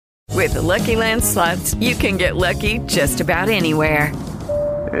With the Lucky Land Slots, you can get lucky just about anywhere.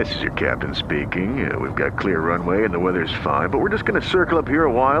 This is your captain speaking. We've got clear runway and the weather's fine, but we're just going to circle up here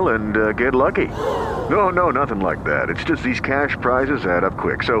a while and get lucky. No, nothing like that. It's just these cash prizes add up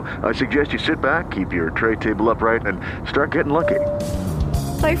quick. So I suggest you sit back, keep your tray table upright, and start getting lucky.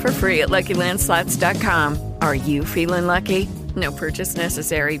 Play for free at LuckyLandSlots.com. Are you feeling lucky? No purchase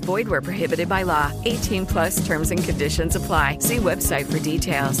necessary. Void where prohibited by law. 18 plus terms and conditions apply. See website for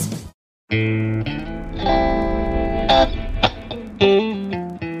details. From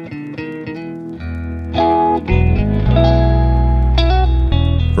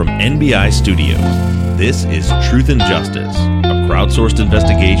NBI Studios, this is Truth and Justice, a crowdsourced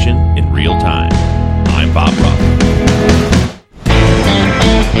investigation in real time. I'm Bob Roth.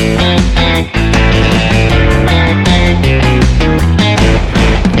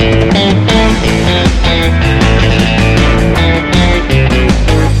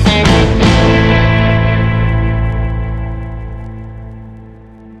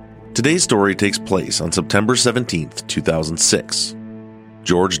 Today's story takes place on September 17th, 2006.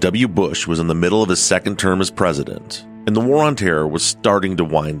 George W. Bush was in the middle of his second term as president, and the War on Terror was starting to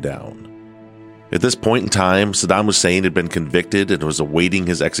wind down. At this point in time, Saddam Hussein had been convicted and was awaiting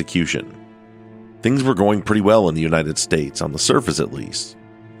his execution. Things were going pretty well in the United States, on the surface at least.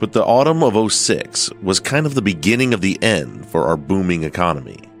 But the autumn of '06 was kind of the beginning of the end for our booming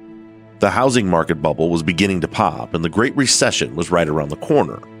economy. The housing market bubble was beginning to pop, and the Great Recession was right around the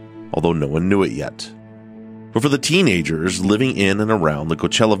corner, although no one knew it yet. But for the teenagers living in and around the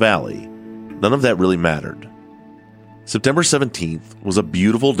Coachella Valley, none of that really mattered. September 17th was a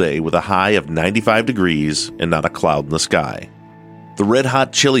beautiful day with a high of 95 degrees and not a cloud in the sky. The Red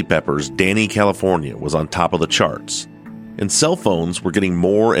Hot Chili Peppers' Danny California was on top of the charts, and cell phones were getting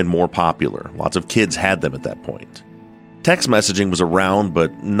more and more popular. Lots of kids had them at that point. Text messaging was around,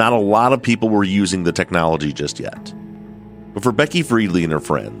 but not a lot of people were using the technology just yet. But for Becky Friedley and her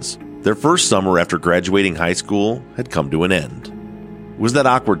friends, their first summer after graduating high school had come to an end. It was that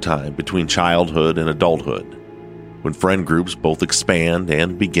awkward time between childhood and adulthood, when friend groups both expand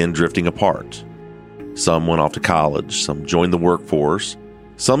and begin drifting apart. Some went off to college, some joined the workforce,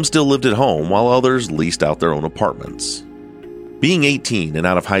 some still lived at home, while others leased out their own apartments. Being 18 and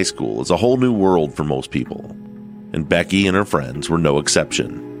out of high school is a whole new world for most people, and Becky and her friends were no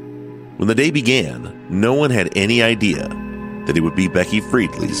exception. When the day began, no one had any idea that it would be Becky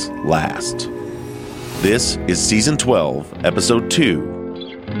Friedley's last. This is Season 12, Episode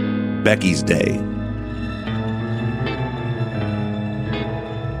 2, Becky's Day.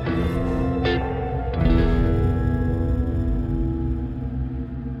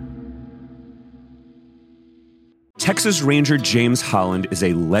 Texas Ranger James Holland is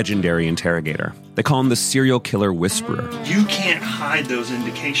a legendary interrogator. They call him the serial killer whisperer. You can't hide those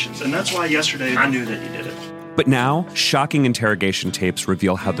indications, and that's why yesterday I knew that you did it. But now, shocking interrogation tapes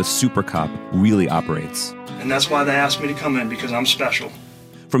reveal how the super cop really operates. And that's why they asked me to come in, because I'm special.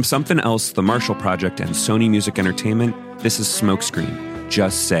 From Something Else, The Marshall Project, and Sony Music Entertainment, this is Smokescreen.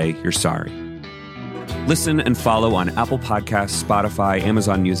 Just say you're sorry. Listen and follow on Apple Podcasts, Spotify,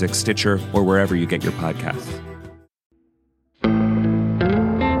 Amazon Music, Stitcher, or wherever you get your podcasts.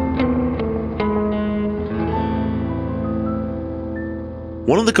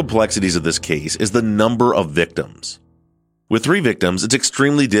 One of the complexities of this case is the number of victims. With 3 victims, it's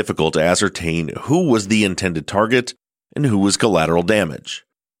extremely difficult to ascertain who was the intended target and who was collateral damage.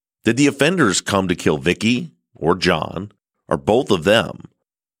 Did the offenders come to kill Vicky or John, or both of them?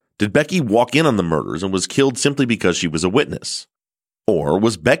 Did Becky walk in on the murders and was killed simply because she was a witness? Or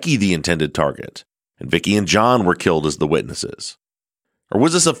was Becky the intended target, and Vicky and John were killed as the witnesses? Or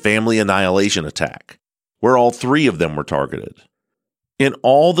was this a family annihilation attack, where all 3 of them were targeted? In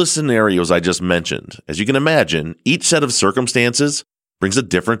all the scenarios I just mentioned, as you can imagine, each set of circumstances brings a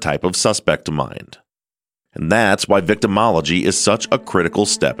different type of suspect to mind. And that's why victimology is such a critical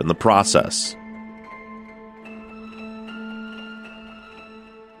step in the process.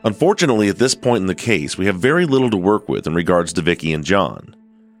 Unfortunately, at this point in the case, we have very little to work with in regards to Vicky and John.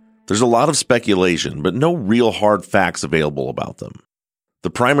 There's a lot of speculation, but no real hard facts available about them. The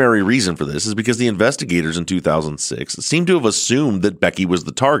primary reason for this is because the investigators in 2006 seem to have assumed that Becky was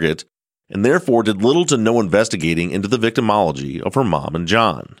the target and therefore did little to no investigating into the victimology of her mom and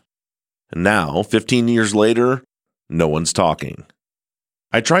John. And now, 15 years later, no one's talking.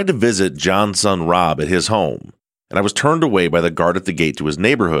 I tried to visit John's son Rob at his home, and I was turned away by the guard at the gate to his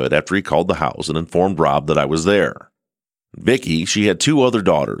neighborhood after he called the house and informed Rob that I was there. Vicky, she had 2 other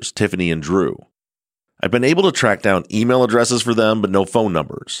daughters, Tiffany and Drew. I've been able to track down email addresses for them, but no phone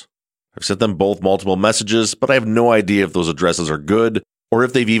numbers. I've sent them both multiple messages, but I have no idea if those addresses are good or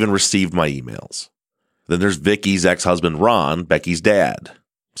if they've even received my emails. Then there's Vicky's ex-husband Ron, Becky's dad.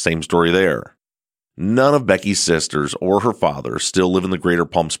 Same story there. None of Becky's sisters or her father still live in the greater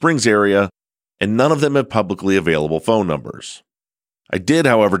Palm Springs area, and none of them have publicly available phone numbers. I did,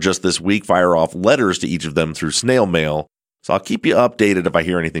 however, just this week fire off letters to each of them through snail mail, so I'll keep you updated if I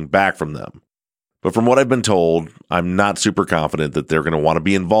hear anything back from them. But from what I've been told, I'm not super confident that they're going to want to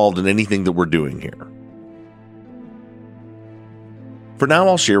be involved in anything that we're doing here. For now,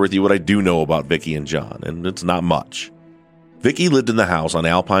 I'll share with you what I do know about Vicky and John, and it's not much. Vicky lived in the house on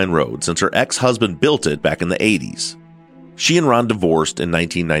Alpine Road since her ex-husband built it back in the 80s. She and Ron divorced in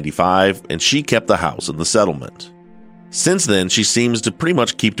 1995, and she kept the house in the settlement. Since then, she seems to pretty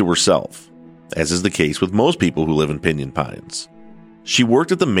much keep to herself, as is the case with most people who live in Pinyon Pines. She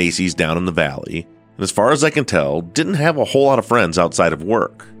worked at the Macy's down in the valley, and as far as I can tell, didn't have a whole lot of friends outside of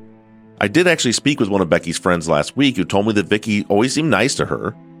work. I did actually speak with one of Becky's friends last week who told me that Vicky always seemed nice to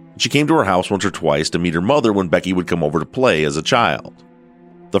her. She came to her house once or twice to meet her mother when Becky would come over to play as a child.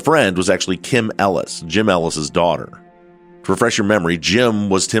 The friend was actually Kim Ellis, Jim Ellis's daughter. To refresh your memory, Jim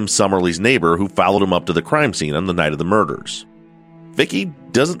was Tim Summerly's neighbor who followed him up to the crime scene on the night of the murders. Vicky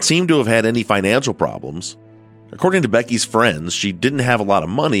doesn't seem to have had any financial problems. According to Becky's friends, she didn't have a lot of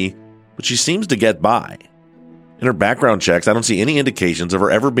money, but she seems to get by. In her background checks, I don't see any indications of her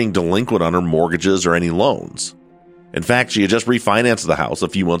ever being delinquent on her mortgages or any loans. In fact, she had just refinanced the house a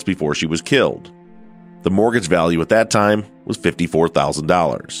few months before she was killed. The mortgage value at that time was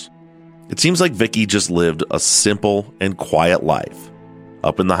 $54,000. It seems like Vicky just lived a simple and quiet life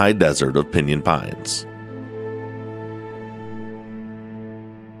up in the high desert of Pinyon Pines.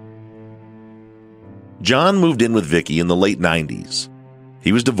 John moved in with Vicky in the late 90s.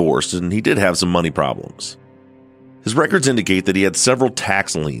 He was divorced and he did have some money problems. His records indicate that he had several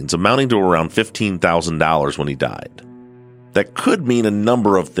tax liens amounting to around $15,000 when he died. That could mean a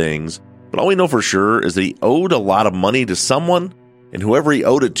number of things, but all we know for sure is that he owed a lot of money to someone, and whoever he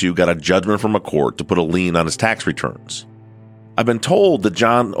owed it to got a judgment from a court to put a lien on his tax returns. I've been told that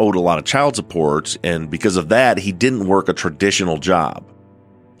John owed a lot of child support, and because of that, he didn't work a traditional job.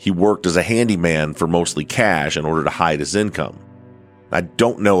 He worked as a handyman for mostly cash in order to hide his income. I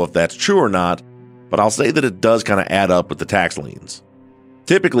don't know if that's true or not, but I'll say that it does kind of add up with the tax liens.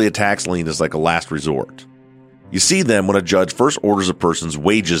 Typically, a tax lien is like a last resort. You see them when a judge first orders a person's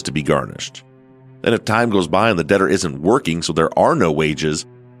wages to be garnished. Then if time goes by and the debtor isn't working, so there are no wages,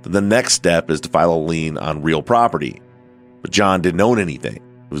 then the next step is to file a lien on real property. But John didn't own anything.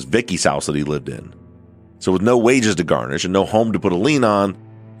 It was Vicky's house that he lived in. So with no wages to garnish and no home to put a lien on,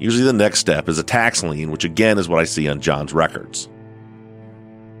 usually the next step is a tax lien, which again is what I see on John's records.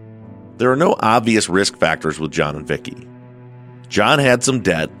 There are no obvious risk factors with John and Vicky. John had some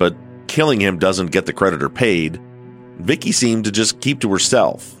debt, but killing him doesn't get the creditor paid. Vicky seemed to just keep to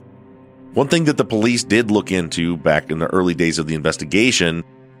herself. One thing that the police did look into back in the early days of the investigation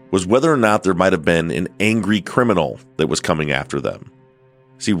was whether or not there might have been an angry criminal that was coming after them.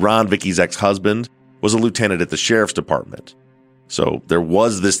 See, Ron, Vicky's ex-husband, was a lieutenant at the sheriff's department. So there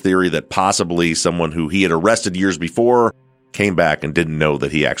was this theory that possibly someone who he had arrested years before came back and didn't know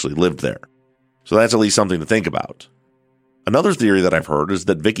that he actually lived there. So that's at least something to think about. Another theory that I've heard is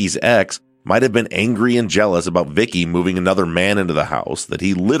that Vicky's ex might have been angry and jealous about Vicky moving another man into the house that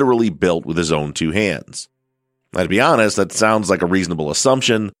he literally built with his own two hands. Now, to be honest, that sounds like a reasonable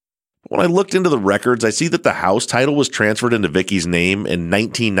assumption. But when I looked into the records, I see that the house title was transferred into Vicky's name in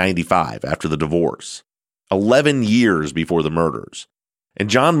 1995 after the divorce, 11 years before the murders. And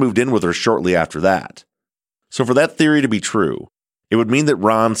John moved in with her shortly after that. So for that theory to be true, it would mean that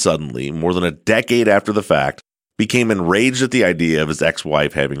Ron suddenly, more than a decade after the fact, became enraged at the idea of his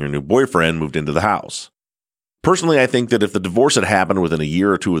ex-wife having her new boyfriend moved into the house. Personally, I think that if the divorce had happened within a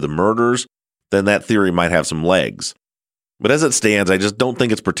year or two of the murders, then that theory might have some legs. But as it stands, I just don't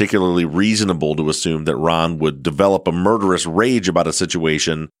think it's particularly reasonable to assume that Ron would develop a murderous rage about a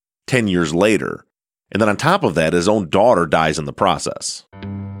situation 10 years later, and then on top of that, his own daughter dies in the process.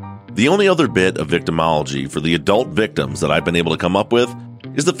 The only other bit of victimology for the adult victims that I've been able to come up with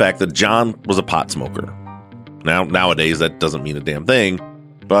is the fact that John was a pot smoker. Now, nowadays, that doesn't mean a damn thing,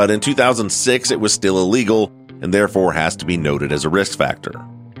 but in 2006, it was still illegal and therefore has to be noted as a risk factor.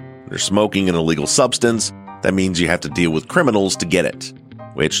 When you're smoking an illegal substance, that means you have to deal with criminals to get it,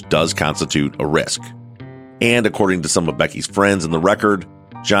 which does constitute a risk. And according to some of Becky's friends in the record,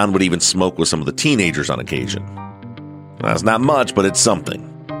 John would even smoke with some of the teenagers on occasion. Now, that's not much, but it's something.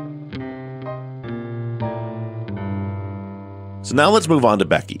 So now let's move on to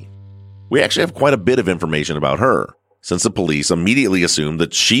Becky. We actually have quite a bit of information about her, since the police immediately assumed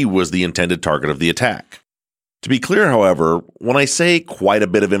that she was the intended target of the attack. To be clear, however, when I say quite a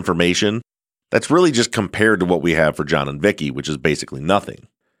bit of information, that's really just compared to what we have for John and Becky, which is basically nothing.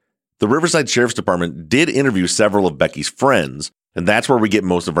 The Riverside Sheriff's Department did interview several of Becky's friends, and that's where we get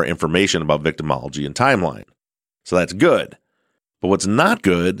most of our information about victimology and timeline. So that's good. But what's not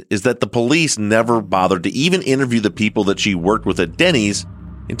good is that the police never bothered to even interview the people that she worked with at Denny's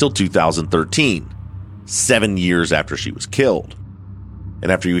until 2013, 7 years after she was killed.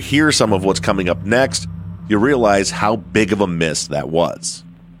 And after you hear some of what's coming up next, you realize how big of a miss that was.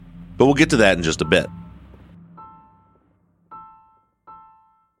 But we'll get to that in just a bit.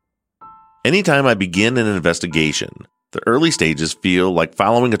 Anytime I begin an investigation, the early stages feel like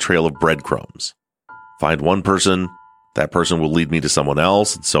following a trail of breadcrumbs. Find one person, that person will lead me to someone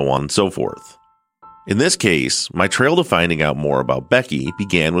else, and so on and so forth. In this case, my trail to finding out more about Becky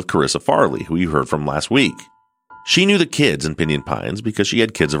began with Carissa Farley, who you heard from last week. She knew the kids in Pinyon Pines because she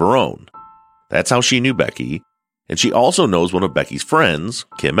had kids of her own. That's how she knew Becky, and she also knows one of Becky's friends,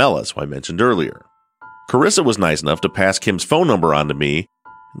 Kim Ellis, who I mentioned earlier. Carissa was nice enough to pass Kim's phone number on to me,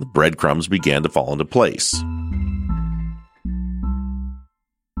 and the breadcrumbs began to fall into place.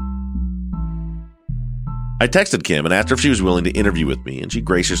 I texted Kim and asked her if she was willing to interview with me, and she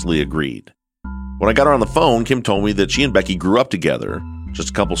graciously agreed. When I got her on the phone, Kim told me that she and Becky grew up together, just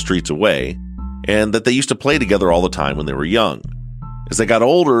a couple streets away, and that they used to play together all the time when they were young. As they got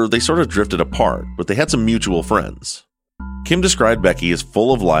older, they sort of drifted apart, but they had some mutual friends. Kim described Becky as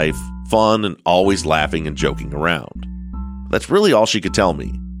full of life, fun, and always laughing and joking around. That's really all she could tell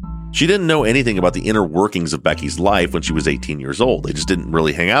me. She didn't know anything about the inner workings of Becky's life when she was 18 years old. They just didn't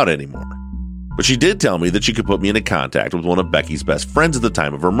really hang out anymore. But she did tell me that she could put me into contact with one of Becky's best friends at the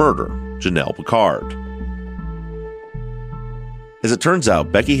time of her murder, Janelle Picard. As it turns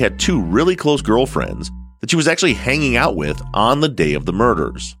out, Becky had two really close girlfriends that she was actually hanging out with on the day of the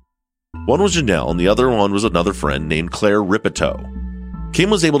murders. One was Janelle, and the other one was another friend named Claire Ripito. Kim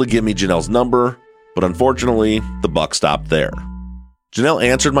was able to give me Janelle's number, but unfortunately, the buck stopped there. Janelle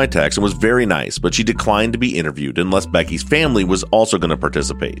answered my text and was very nice, but she declined to be interviewed unless Becky's family was also going to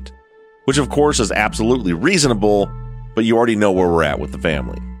participate. Which of course is absolutely reasonable, but you already know where we're at with the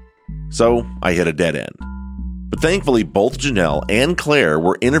family. So I hit a dead end. But thankfully, both Janelle and Claire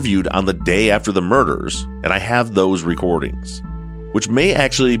were interviewed on the day after the murders, and I have those recordings, which may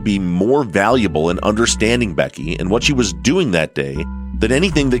actually be more valuable in understanding Becky and what she was doing that day than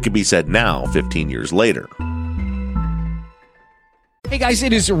anything that could be said now, 15 years later. Hey guys,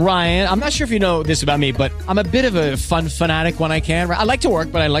 it is Ryan. I'm not sure if you know this about me, but I'm a bit of a fun fanatic when I can. I like to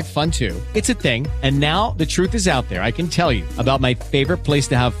work, but I like fun too. It's a thing. And now the truth is out there. I can tell you about my favorite place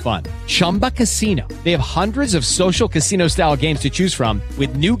to have fun. Chumba Casino. They have hundreds of social casino style games to choose from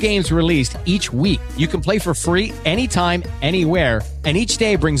with new games released each week. You can play for free anytime, anywhere. And each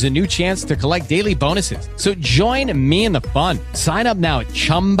day brings a new chance to collect daily bonuses. So join me in the fun. Sign up now at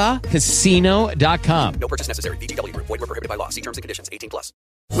ChumbaCasino.com. No purchase necessary. VGW Group. Void where prohibited by law. See terms and conditions. 18+.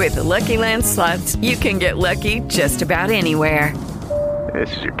 With the Lucky Land Slots, you can get lucky just about anywhere.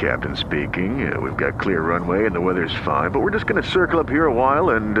 This is your captain speaking. We've got clear runway and the weather's fine, but we're just going to circle up here a while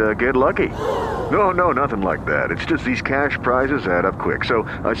and get lucky. No, nothing like that. It's just these cash prizes add up quick. So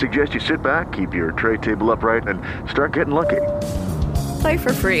I suggest you sit back, keep your tray table upright, and start getting lucky. Play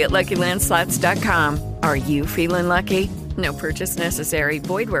for free at LuckyLandSlots.com. Are you feeling lucky? No purchase necessary.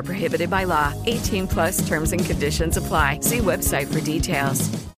 Void where prohibited by law. 18+ terms and conditions apply. See website for details.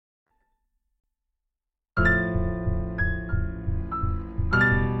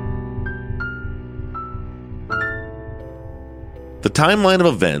 The timeline of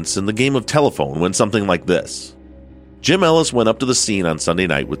events in the game of telephone went something like this. Jim Ellis went up to the scene on Sunday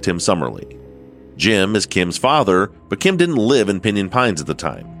night with Tim Summerly. Jim is Kim's father, but Kim didn't live in Pinyon Pines at the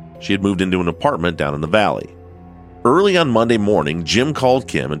time. She had moved into an apartment down in the valley. Early on Monday morning, Jim called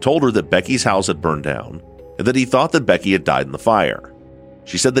Kim and told her that Becky's house had burned down and that he thought that Becky had died in the fire.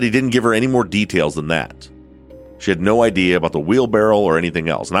 She said that he didn't give her any more details than that. She had no idea about the wheelbarrow or anything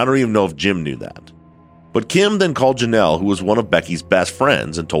else, and I don't even know if Jim knew that. But Kim then called Janelle, who was one of Becky's best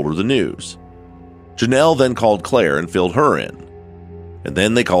friends, and told her the news. Janelle then called Claire and filled her in. And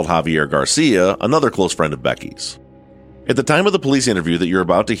then they called Javier Garcia, another close friend of Becky's. At the time of the police interview that you're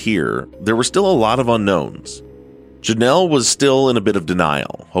about to hear, there were still a lot of unknowns. Janelle was still in a bit of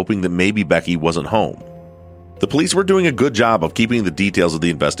denial, hoping that maybe Becky wasn't home. The police were doing a good job of keeping the details of the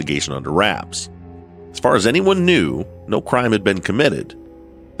investigation under wraps. As far as anyone knew, no crime had been committed.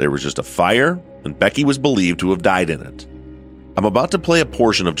 There was just a fire, and Becky was believed to have died in it. I'm about to play a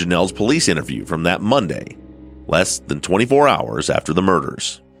portion of Janelle's police interview from that Monday, less than 24 hours after the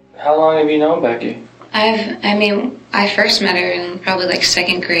murders. How long have you known Becky? I first met her in probably like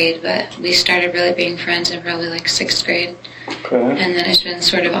 2nd grade, but we started really being friends in probably like 6th grade. Okay. And then it's been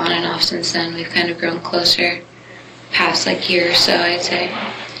sort of on and off since then. We've kind of grown closer past like year or so, I'd say.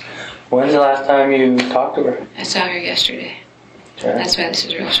 When's the last time you talked to her? I saw her yesterday. Okay. That's why this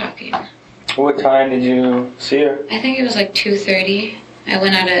is real shocking. What time did you see her? I think it was like 2:30. I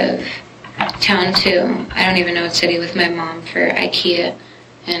went out of town to, I don't even know what city, with my mom for IKEA.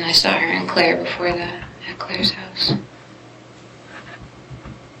 And I saw her and Claire before that at Claire's house.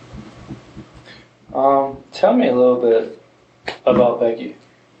 Tell me a little bit about Becky.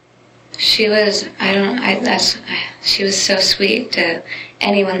 She was, she was so sweet to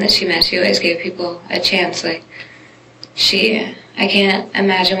anyone that she met. She always gave people a chance. Like, I can't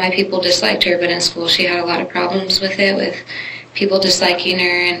imagine why people disliked her, but in school she had a lot of problems with it, with people disliking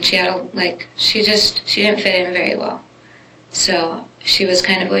her, and she didn't fit in very well. So she was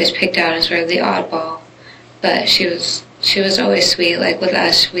kind of always picked out as sort of the oddball, but she was always sweet. Like with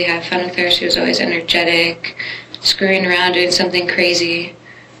us, we had fun with her. She was always energetic, screwing around, doing something crazy.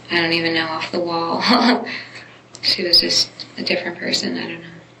 I don't even know, off the wall. She was just a different person. I don't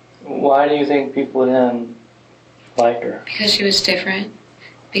know. Why do you think people didn't like her? Because she was different.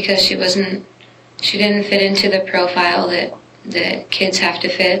 Because she didn't fit into the profile that kids have to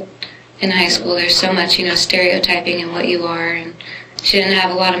fit in high school. There's so much, stereotyping in what you are, and she didn't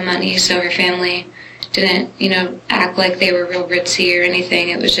have a lot of money, so her family didn't, act like they were real ritzy or anything.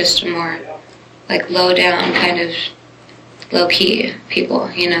 It was just more like low down, kind of low key people.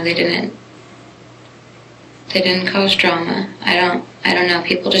 They didn't cause drama. I don't know.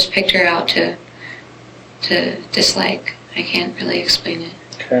 People just picked her out to dislike. I can't really explain it.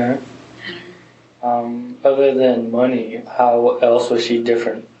 Okay. I don't know. Other than money, how else was she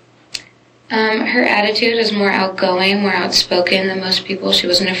different? Her attitude was more outgoing, more outspoken than most people. She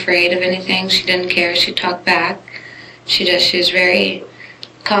wasn't afraid of anything. She didn't care. She talked back. She was very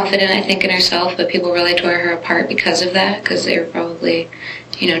confident, I think, in herself, but people really tore her apart because of that, because they were probably,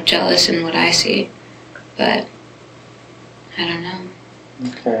 jealous in what I see. But I don't know.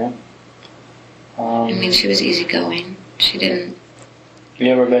 Okay. She was easygoing. She didn't... You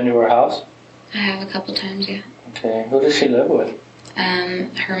ever been to her house? I have a couple times, yeah. Okay. Who does she live with?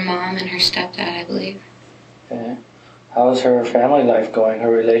 Her mom and her stepdad, I believe. Okay. How's her family life going,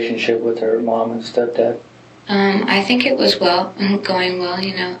 her relationship with her mom and stepdad? I think it was going well,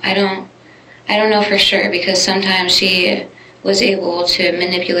 I don't know for sure, because sometimes she was able to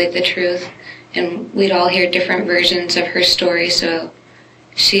manipulate the truth, and we'd all hear different versions of her story, so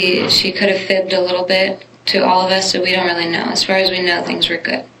she could have fibbed a little bit to all of us, so we don't really know. As far as we know, things were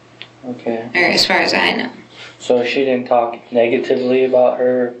good. Okay. Or as far as I know. So she didn't talk negatively about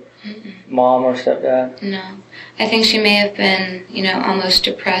her mom or stepdad? No. I think she may have been, almost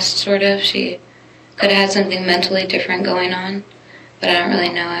depressed, sort of. She could have had something mentally different going on, but I don't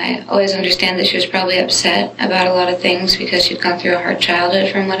really know. I always understand that she was probably upset about a lot of things because she'd gone through a hard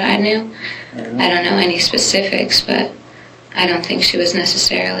childhood, from what I knew. I don't know any specifics, but I don't think she was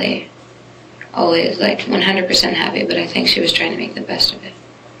necessarily always 100% happy, but I think she was trying to make the best of it.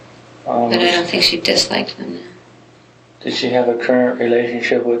 But I don't think she disliked them now. Did she have a current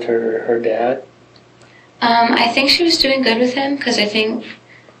relationship with her dad? I think she was doing good with him, because I think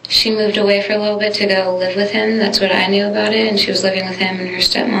she moved away for a little bit to go live with him. That's what I knew about it, and she was living with him and her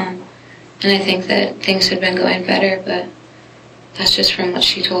stepmom. And I think that things had been going better, but that's just from what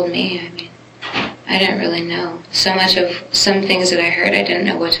she told me. I didn't really know. So much of some things that I heard, I didn't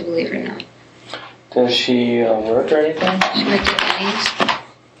know what to believe or not. Does she work or anything? She worked at Denny's.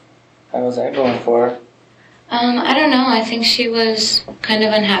 How was that going for her? I don't know. I think she was kind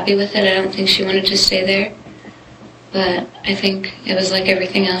of unhappy with it. I don't think she wanted to stay there. But I think it was like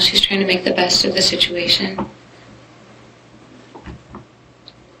everything else. She's trying to make the best of the situation.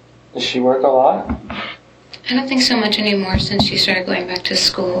 Does she work a lot? I don't think so much anymore since she started going back to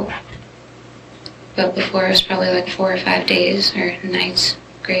school. But before, it was probably 4 or 5 days or nights,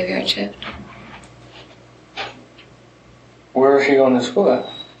 graveyard shift. Where is she going to school at?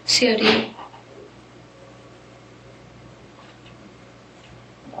 COD.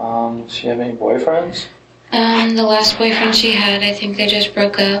 Does she have any boyfriends? The last boyfriend she had, I think they just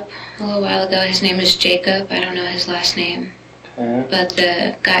broke up a little while ago. His name is Jacob. I don't know his last name. Okay. But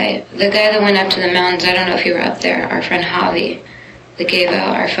the guy that went up to the mountains, I don't know if you were up there, our friend Javi, that gave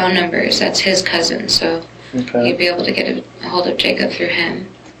out our phone numbers, that's his cousin, so you'd be able to get a hold of Jacob through him.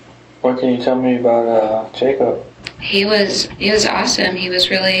 What can you tell me about Jacob? He was awesome. He was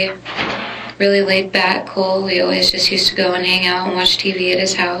really laid back, cool. We always just used to go and hang out and watch TV at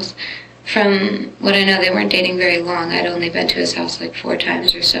his house. From what I know, they weren't dating very long. I'd only been to his house 4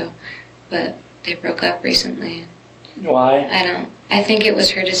 times or so. But they broke up recently. Why? I think it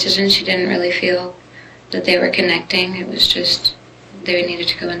was her decision. She didn't really feel that they were connecting. It was just they needed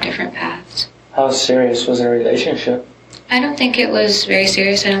to go in different paths. How serious was their relationship? I don't think it was very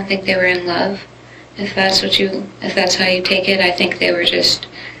serious. I don't think they were in love. If that's how you take it, I think they were just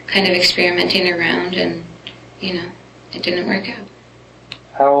kind of experimenting around, and it didn't work out.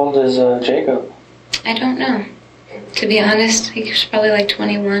 How old is Jacob? I don't know. To be honest, he was probably like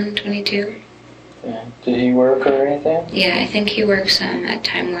 21, 22. Yeah. Did he work or anything? Yeah, I think he works at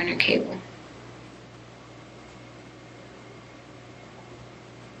Time Warner Cable.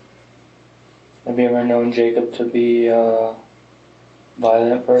 Have you ever known Jacob to be a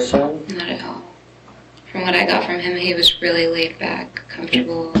violent person? Not at all. From what I got from him, he was really laid back,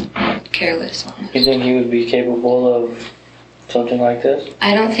 comfortable, careless almost. You think he would be capable of something like this?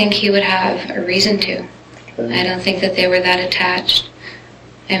 I don't think he would have a reason to. Okay. I don't think that they were that attached.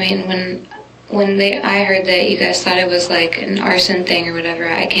 I mean, I heard that you guys thought it was like an arson thing or whatever,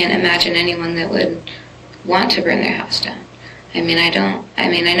 I can't imagine anyone that would want to burn their house down. I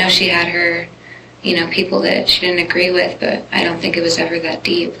know she had her, people that she didn't agree with, but I don't think it was ever that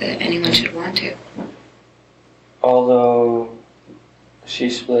deep that anyone should want to. Although she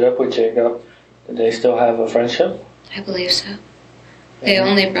split up with Jacob, did they still have a friendship? I believe so. They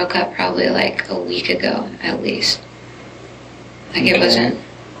only broke up probably like a week ago, at least. Like it wasn't,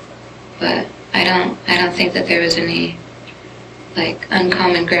 but I don't think that there was any like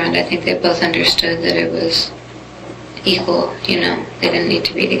uncommon ground. I think they both understood that it was equal, They didn't need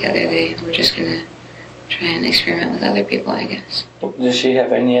to be together. They were just gonna try and experiment with other people, I guess. Does she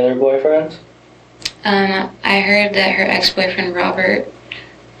have any other boyfriends? I heard that her ex-boyfriend Robert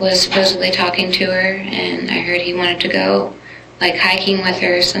was supposedly talking to her, and I heard he wanted to go like hiking with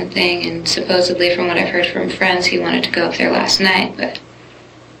her or something, and supposedly from what I've heard from friends, he wanted to go up there last night, but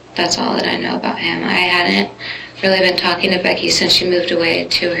that's all that I know about him. I hadn't really been talking to Becky since she moved away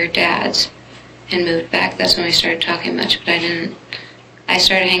to her dad's and moved back. That's when we started talking much, but I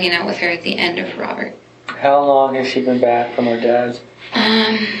started hanging out with her at the end of Robert. How long has she been back from her dad's?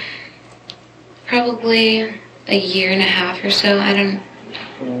 Probably a year and a half or so. I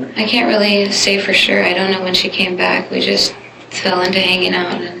can't really say for sure. I don't know when she came back. We just fell into hanging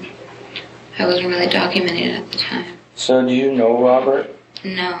out, and I wasn't really documenting it at the time. So do you know Robert?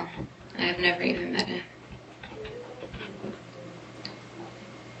 No, I've never even met him.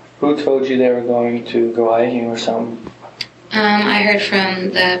 Who told you they were going to go hiking or something? I heard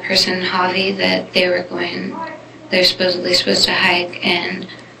from the person, Javi, that they're supposedly supposed to hike, and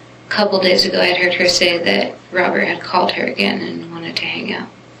a couple days ago I'd heard her say that Robert had called her again and wanted to hang out.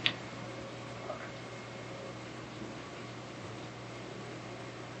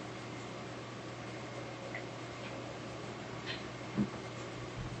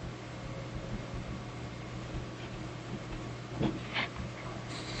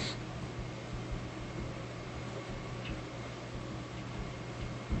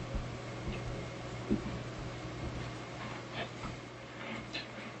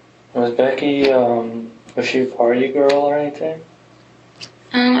 Was Becky, was she a party girl or anything?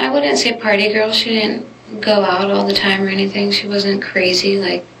 I wouldn't say party girl. She didn't go out all the time or anything. She wasn't crazy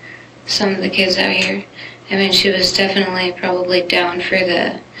like some of the kids out here. I mean, she was definitely probably down for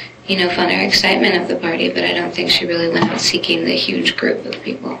the, fun or excitement of the party, but I don't think she really went out seeking the huge group of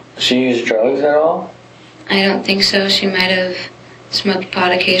people. She used drugs at all? I don't think so. She might have smoked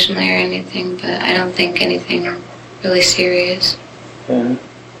pot occasionally or anything, but I don't think anything really serious. Yeah.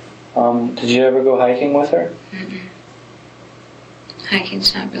 Did you ever go hiking with her? Mm-mm.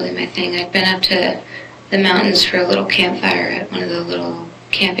 Hiking's not really my thing. I've been up to the mountains for a little campfire at one of the little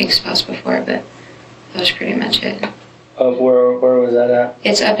camping spots before, but that was pretty much it. Where was that at?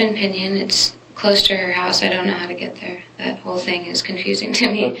 It's up in Pinion. It's close to her house. I don't know how to get there. That whole thing is confusing to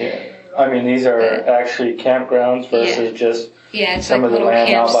me. Okay. I mean, these are actually campgrounds versus just it's some like of the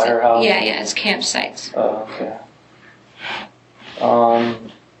land out by her house? Yeah, it's campsites. Oh, okay.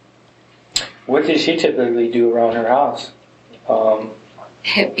 What does she typically do around her house?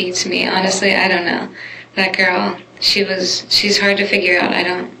 It beats me. Honestly, I don't know. That girl, she's hard to figure out. I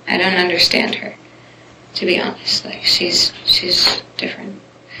don't understand her, to be honest. Like, she's different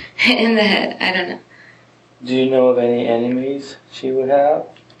in the head. I don't know. Do you know of any enemies she would have?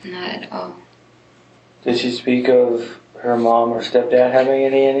 Not at all. Did she speak of her mom or stepdad having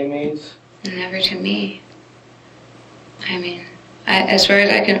any enemies? Never to me. I mean, as far as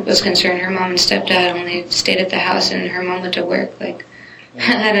I was concerned, her mom and stepdad only stayed at the house and her mom went to work. Like,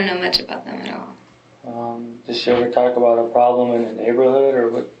 I don't know much about them at all. Did she ever talk about a problem in the neighborhood or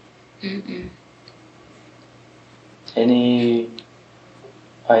what? Mm-mm. Any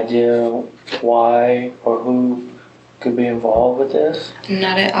idea why or who could be involved with this?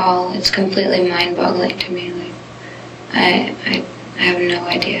 Not at all. It's completely mind-boggling to me. Like, I have no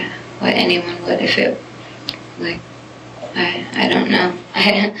idea what anyone would if it, like, I don't know.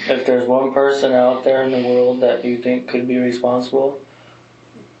 If there's one person out there in the world that you think could be responsible,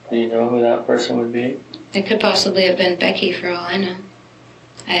 do you know who that person would be? It could possibly have been Becky for all I know.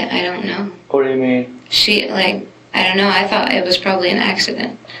 I don't know. What do you mean? She, like, I don't know. I thought it was probably an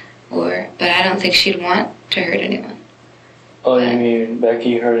accident, but I don't think she'd want to hurt anyone. Oh, you mean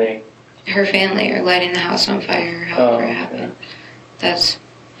Becky hurting her family or lighting the house on fire or however it happened. Yeah. That's,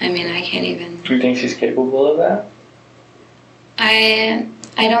 I mean, I can't even. Do you think she's capable of that? I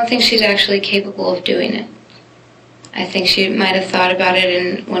don't think she's actually capable of doing it. I think she might have thought about it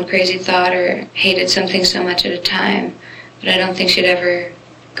in one crazy thought or hated something so much at a time, but I don't think she'd ever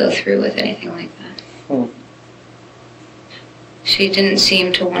go through with anything like that. She didn't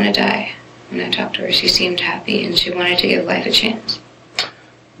seem to want to die. When I talked to her, she seemed happy and she wanted to give life a chance.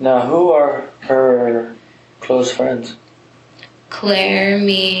 Now, who are her close friends? Claire,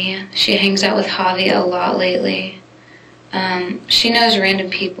 me. She hangs out with Javi a lot lately. She knows random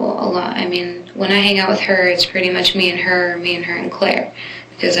people a lot. I mean, when I hang out with her, it's pretty much me and her and Claire,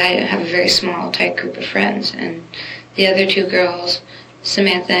 because I have a very small, tight group of friends. And the other two girls,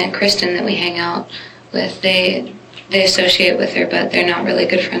 Samantha and Kristen, that we hang out with, they associate with her, but they're not really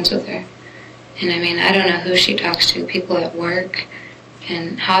good friends with her. And I mean, I don't know who she talks to, people at work.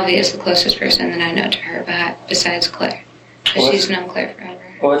 And Javi is the closest person that I know to her, besides Claire. Because she's known Claire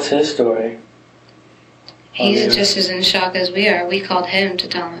forever. What's his story? He's just as in shock as we are. We called him to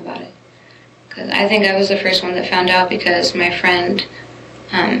tell him about it. Because I think I was the first one that found out, because my friend,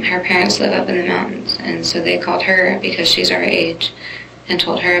 her parents live up in the mountains. And so they called her because she's our age and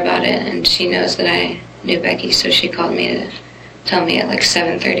told her about it. And she knows that I knew Becky, so she called me to tell me at like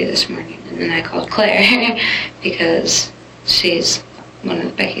 7:30 this morning. And then I called Claire because she's one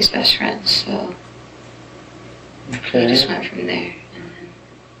of Becky's best friends. So we just went from there. And then,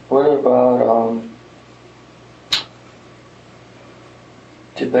 what about,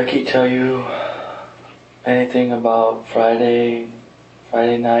 did Becky tell you anything about Friday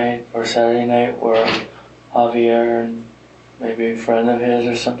night or Saturday night where Javier and maybe a friend of his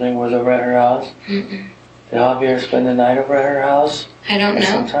or something was over at her house? Mm-mm. Did Javier spend the night over at her house? I don't know,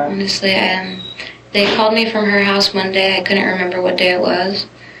 sometime? honestly. They called me from her house one day. I couldn't remember what day it was,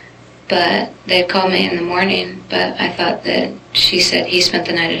 but they called me in the morning. But I thought that she said he spent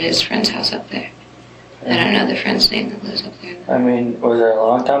the night at his friend's house up there. I don't know the friend's name that lives up there. I mean, was it a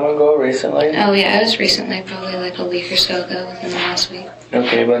long time ago, recently? Oh yeah, it was recently, probably like a week or so ago, within the last week.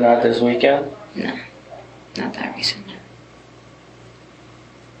 Okay, but not this weekend? No, not that recent.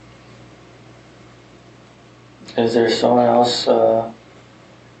 Is there someone else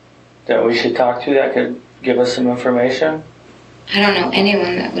that we should talk to that could give us some information? I don't know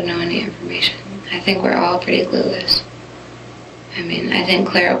anyone that would know any information. I think we're all pretty clueless. I mean, I think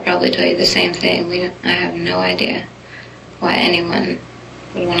Claire will probably tell you the same thing. I have no idea why anyone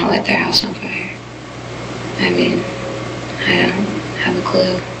would want to light their house on fire. I mean, I don't have a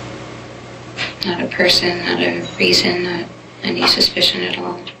clue. Not a person, not a reason, not any suspicion at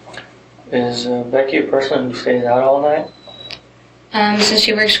all. Is Becky a person who stays out all night? Since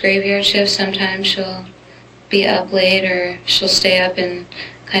she works graveyard shifts, sometimes she'll be up late, or she'll stay up and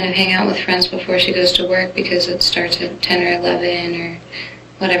kind of hang out with friends before she goes to work, because it starts at 10 or 11 or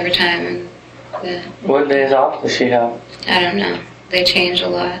whatever time. What days off does she have? I don't know. They change a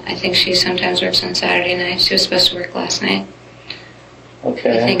lot. I think she sometimes works on Saturday nights. She was supposed to work last night.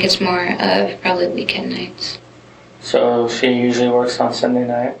 Okay. I think it's more of probably weekend nights. So she usually works on Sunday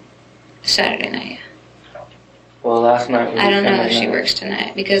night? Saturday night, yeah. Well, last night was I don't know Sunday if she night. works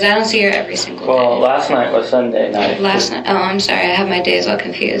tonight, because I don't see her every single day. Well, last night was Sunday night. Last night. Oh, I'm sorry. I have my days all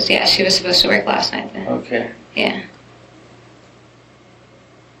confused. Yeah, she was supposed to work last night then. Okay. Yeah.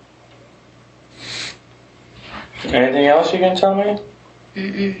 Anything else you can tell me?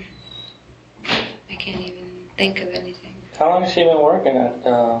 Mm-mm. I can't even think of anything. How long has she been working at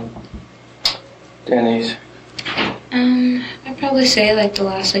Denny's? I'd probably say like the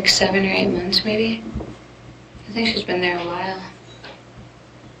last 7 or 8 months maybe. I think she's been there a while.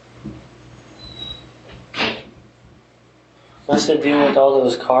 What's the deal with all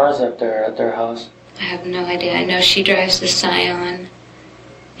those cars up there at their house? I have no idea. I know she drives the Scion,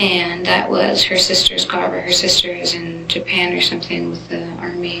 and that was her sister's car, but her sister is in Japan or something with the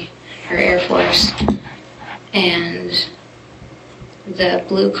Army or Air Force. And the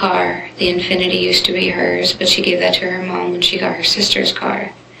blue car, the Infiniti, used to be hers, but she gave that to her mom when she got her sister's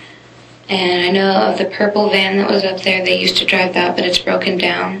car. And I know of the purple van that was up there, they used to drive that, but it's broken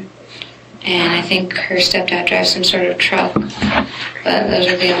down. And I think her stepdad drives some sort of truck. But those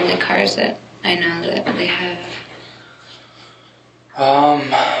are the only cars that I know that they have.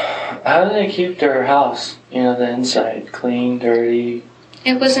 How do they keep their house, the inside, clean, dirty?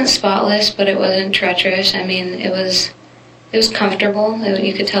 It wasn't spotless, but it wasn't treacherous. I mean, it was comfortable.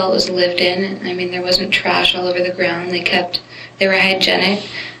 You could tell it was lived in. I mean, there wasn't trash all over the ground. They were hygienic.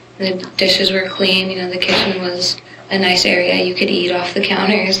 The dishes were clean. The kitchen was a nice area. You could eat off the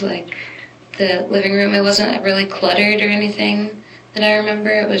counters. Like, the living room, it wasn't really cluttered or anything that I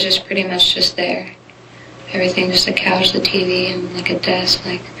remember. It was just pretty much just there. Everything, just a couch, the TV, and like a desk.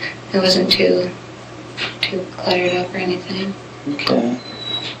 Like, it wasn't too cluttered up or anything. Okay.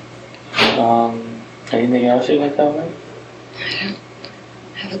 Anything else you can tell me? I don't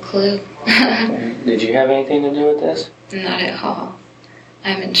have a clue. Okay. Did you have anything to do with this? Not at all.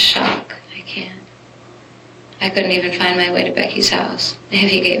 I'm in shock. I couldn't even find my way to Becky's house.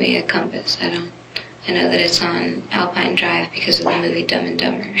 If he gave me a compass, I know that it's on Alpine Drive because of the movie Dumb and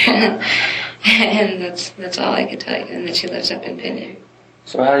Dumber. And that's all I could tell you. And that she lives up in Pinion.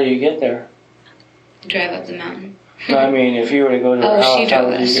 So how do you get there? Drive up the mountain. No, I mean, if you were to go to her house, how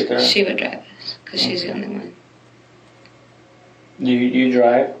would you get there? She would drive us, because she's the only one. You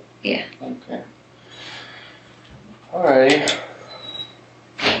drive? Yeah. Okay. Alrighty.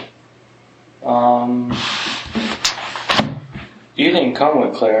 You didn't come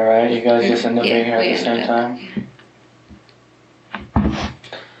with Claire, right? You guys just ended up being here at the same time? Yeah.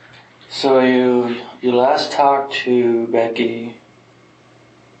 So you last talked to Becky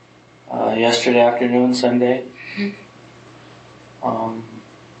yesterday afternoon, Sunday? Mm-hmm.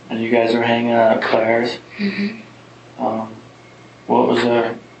 And you guys were hanging out at Claire's? Mm-hmm. What was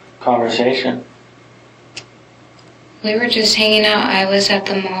the conversation? We were just hanging out. I was at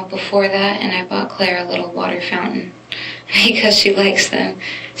the mall before that, and I bought Claire a little water fountain because she likes them.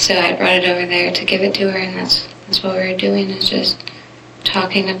 So I brought it over there to give it to her, and that's what we were doing, is just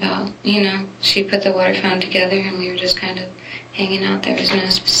talking about, she put the water fountain together, and we were just kind of hanging out. There was no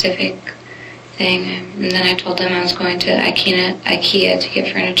specific thing. And then I told them I was going to IKEA to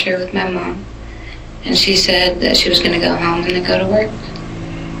get furniture with my mom. And she said that she was going to go home and then go to work.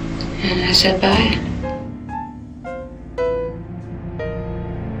 And I said bye.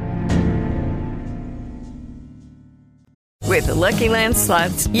 With the Lucky Land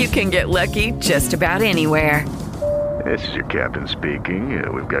Slots, you can get lucky just about anywhere. This is your captain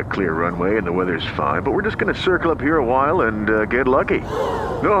speaking. We've got clear runway and the weather's fine, but we're just going to circle up here a while and get lucky.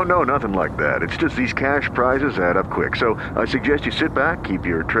 No, nothing like that. It's just these cash prizes add up quick. So I suggest you sit back, keep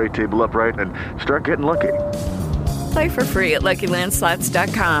your tray table upright, and start getting lucky. Play for free at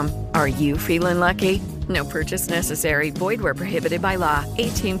LuckyLandSlots.com. Are you feeling lucky? No purchase necessary. Void where prohibited by law.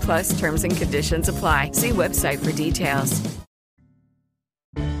 18+ terms and conditions apply. See website for details.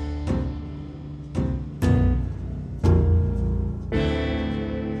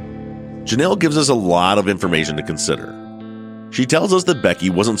 Janelle gives us a lot of information to consider. She tells us that Becky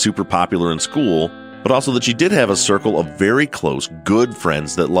wasn't super popular in school, but also that she did have a circle of very close, good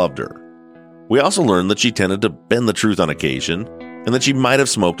friends that loved her. We also learned that she tended to bend the truth on occasion, and that she might have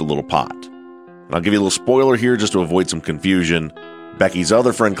smoked a little pot. And I'll give you a little spoiler here just to avoid some confusion. Becky's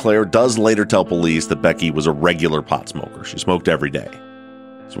other friend Claire does later tell police that Becky was a regular pot smoker. She smoked every day.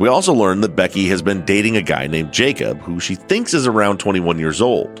 So we also learned that Becky has been dating a guy named Jacob, who she thinks is around 21 years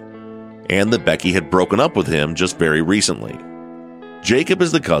old, and that Becky had broken up with him just very recently. Jacob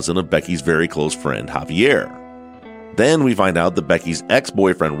is the cousin of Becky's very close friend, Javier. Then we find out that Becky's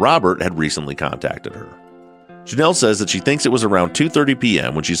ex-boyfriend, Robert, had recently contacted her. Janelle says that she thinks it was around 2:30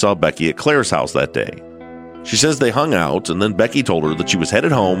 p.m. when she saw Becky at Claire's house that day. She says they hung out, and then Becky told her that she was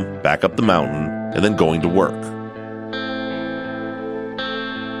headed home, back up the mountain, and then going to work.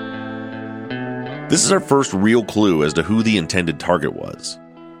 This is our first real clue as to who the intended target was.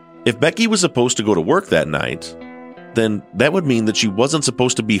 If Becky was supposed to go to work that night, then that would mean that she wasn't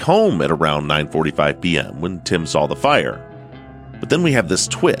supposed to be home at around 9:45 p.m. when Tim saw the fire. But then we have this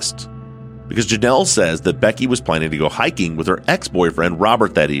twist, because Janelle says that Becky was planning to go hiking with her ex-boyfriend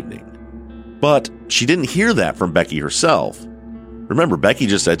Robert that evening. But she didn't hear that from Becky herself. Remember, Becky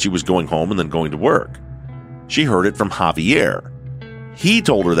just said she was going home and then going to work. She heard it from Javier. He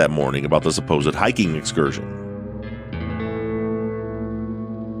told her that morning about the supposed hiking excursion.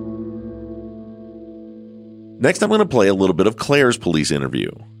 Next, I'm going to play a little bit of Claire's police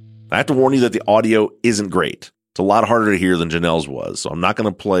interview. I have to warn you that the audio isn't great. It's a lot harder to hear than Janelle's was, so I'm not going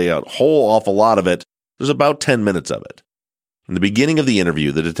to play a whole awful lot of it. There's about 10 minutes of it. In the beginning of the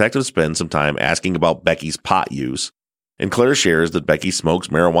interview, the detective spends some time asking about Becky's pot use, and Claire shares that Becky smokes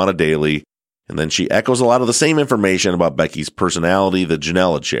marijuana daily And then she echoes a lot of the same information about Becky's personality that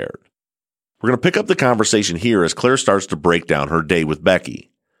Janelle had shared. We're going to pick up the conversation here as Claire starts to break down her day with Becky.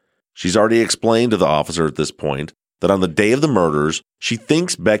 She's already explained to the officer at this point that on the day of the murders, she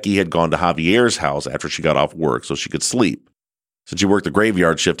thinks Becky had gone to Javier's house after she got off work so she could sleep. Since she worked the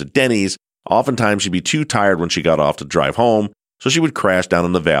graveyard shift at Denny's, oftentimes she'd be too tired when she got off to drive home, so she would crash down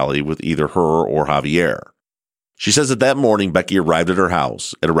in the valley with either her or Javier. She says that morning Becky arrived at her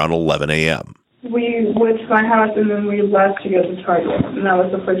house at around 11 a.m. We went to my house and then we left to go to Target, and that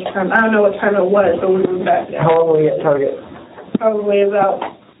was the first time. I don't know what time it was, but we were back there. How long were you at Target? Probably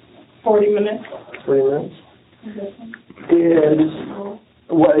about 40 minutes. 40 minutes?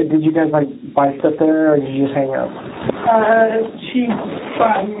 Did you guys buy stuff there, or did you just hang out? She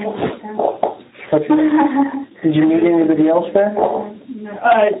bought me. Did you meet anybody else there? No.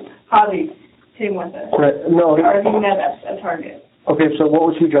 Holly came with us. Right. No. Or he met us at Target. Okay, so what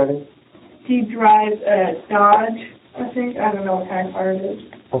was he driving? He drives a Dodge, I think. I don't know what kind of car it is.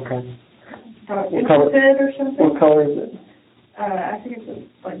 Okay. What color? Or something. What color is it? I think it's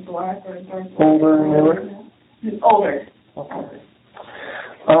like black or dark. Older, newer? Older. Okay.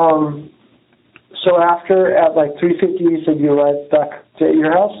 So after, at like 3:50, you said you arrived back at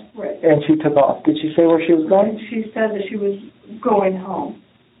your house? Right. And she took off. Did she say where she was going? She said that she was going home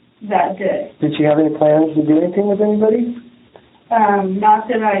that day. Did she have any plans to do anything with anybody? Not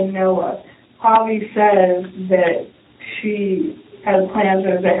that I know of. Javi says that she had plans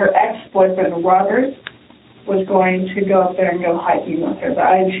that her ex-boyfriend, Robert, was going to go up there and go hiking with her.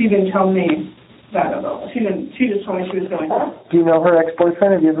 But she didn't tell me that at all. She just told me she was going home. Do you know her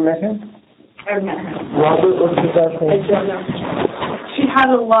ex-boyfriend? Have you ever met him? I've met him. Robert, what's his last name? I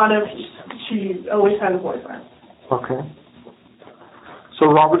don't know. She always had a boyfriend. Okay. So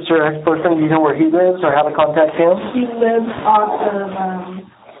Robert's her ex-boyfriend. Do you know where he lives or how to contact him? He lives off of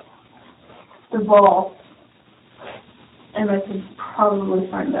the Ball. And I could probably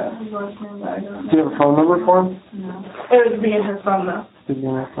find out his last name, but I don't know. Do you have a phone number for him? No. It would be in her phone, though. It would be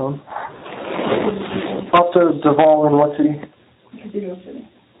in her phone. Off to Duval in what city? Cathedral City.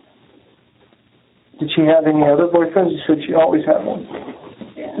 Did she have any other boyfriends? You said she always had one.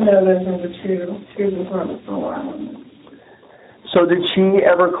 Yeah. No, those are the two. She was with Robert for a while. So did she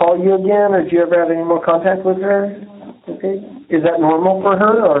ever call you again, or did you ever have any more contact with her? Okay. Is that normal for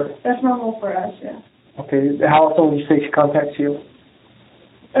her, or? That's normal for us, yeah. Okay. How often would you say she contacts you?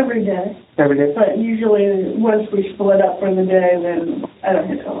 Every day. Every day? But usually, once we split up for the day, then I don't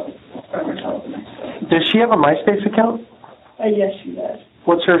hear from her till the next day. Does she have a MySpace account? Yes, she does.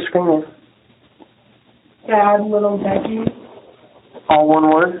 What's her screen name? Bad Little Becky. All one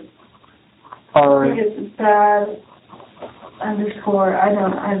word? Or? I think it's bad _ I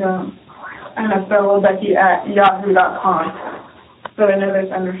don't know, Becky at yahoo.com. So I know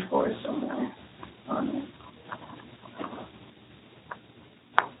there's underscores somewhere on it.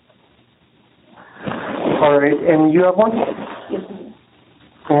 All right, and you have one? Yes.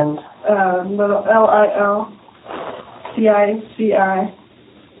 And? Little LILCICI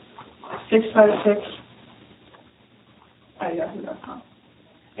 656 at yahoo.com.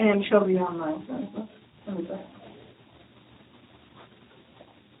 And she'll be online, so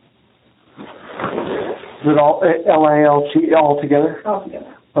Is it all LILC all together? all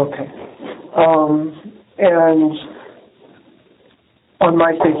together. Okay. And on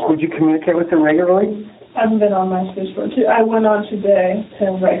MySpace, would you communicate with her regularly? I haven't been on MySpace for two. I went on today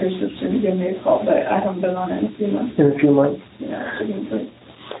to write her sister to give me a call, but I haven't been on it in a few months. In a few months? Yeah, it's been good.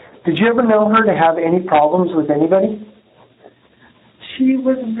 Did you ever know her to have any problems with anybody? She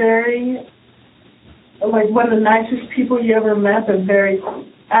was very, like, one of the nicest people you ever met, but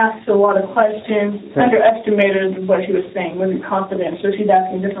asked a lot of questions, underestimated what she was saying, wasn't confident, so she'd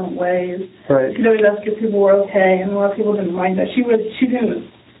ask in different ways. Right. She'd always ask if people were okay, and a lot of people didn't mind that. She didn't,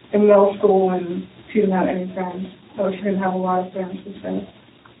 in middle school, and she didn't have any friends, so she didn't have a lot of friends to say.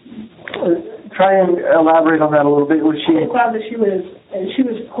 Try and elaborate on that a little bit. Was she? I thought that she was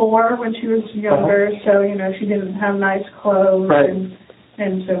poor when she was younger, so, she didn't have nice clothes, right.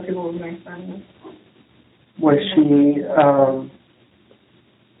 and so people would make fun of her. Was she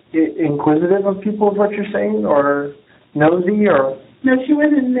inquisitive of people, is what you're saying, or nosy, or? No, she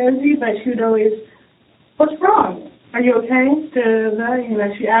wasn't nosy, but she would always, what's wrong? Are you okay?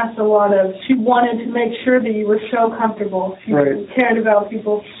 She asked a lot she wanted to make sure that you were so comfortable. She cared about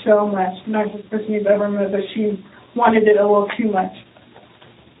people so much. Nicest person you've ever met, but she wanted it a little too much.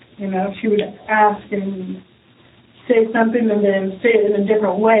 She would ask and say something and then say it in a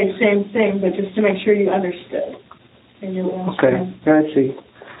different way, same thing, but just to make sure you understood. And you okay, I see.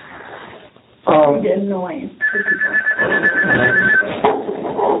 Get annoying for people.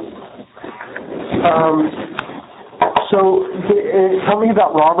 So, tell me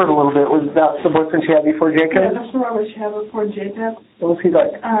about Robert a little bit. Was that the boyfriend she had before Jacob? Yeah, that's the Robert she had before Jacob. What was he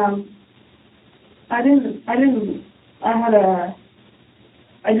like? I didn't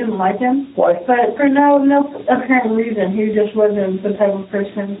like him. Why? But for no apparent reason. He just wasn't the type of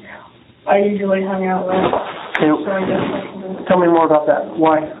person I usually hung out with. So I guess tell me more about that.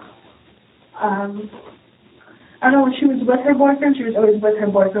 Why? I don't know, when she was with her boyfriend, she was always with her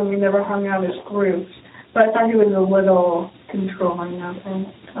boyfriend. We never hung out as groups. But I thought he was a little controlling of him,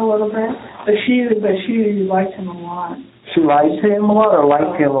 a little bit. But she liked him a lot. She lied to him a lot or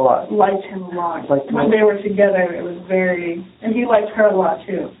liked him a lot? Liked him a lot. When they were together, it was very... And he liked her a lot,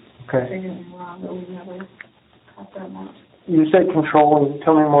 too. Okay. Don't get me wrong, but we never got that much. You said controlling.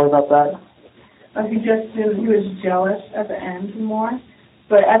 Tell me more about that. He was jealous at the end more.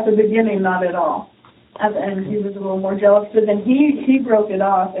 But at the beginning, not at all. At the end, he was a little more jealous. But then he broke it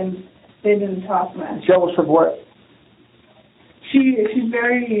off, and they didn't talk much. Jealous of what? She's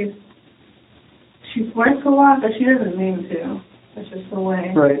very... She flirts a lot, but she doesn't mean to. That's just the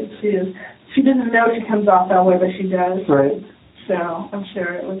way she is. She doesn't know she comes off that way, but she does. Right. So I'm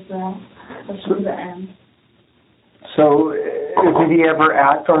sure it was that. That's the end. So did he ever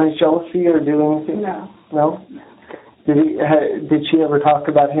act on his jealousy or do anything? No. No? Did she ever talk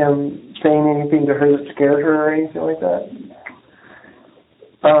about him saying anything to her that scared her or anything like that?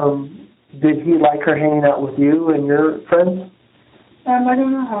 Did he like her hanging out with you and your friends? I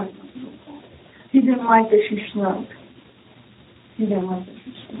don't know how. He didn't like that she smoked.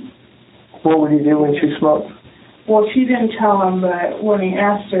 What would he do when she smoked? Well, she didn't tell him, but when he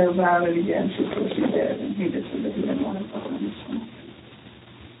asked her about it again, she said she did, and he just said that he didn't want to fuck with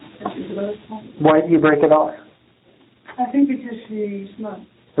her. Why did he break it off? I think because she smoked.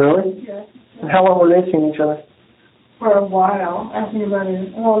 Really? Yeah. And how long were they seeing each other? For a while. I think about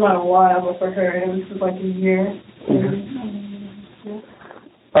it. Well, not a while, but for her, it was like a year.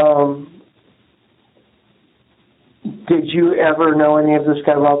 Did you ever know any of this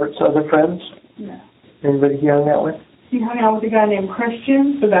guy Robert's other friends? No. Anybody he hung out with? He hung out with a guy named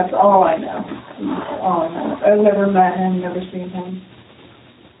Christian, but that's all I know. All I know. I've never met him, never seen him.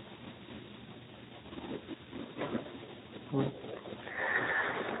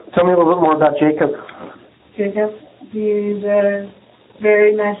 Tell me a little bit more about Jacob. Jacob, he's a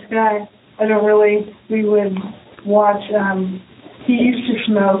very nice guy. We would watch, he used to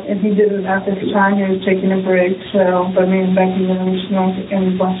smoke, and he didn't at this time. He was taking a break, but me and Becky would always smoke, and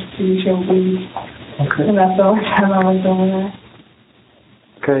we watched the TV show Weed. Okay. And that's the only time I was over there.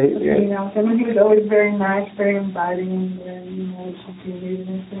 Okay. He was always very nice, very inviting, and,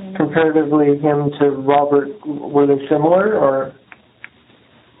 comparatively, him to Robert, were they similar, or?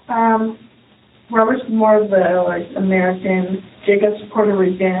 Robert's more of the, American. Jacob's Puerto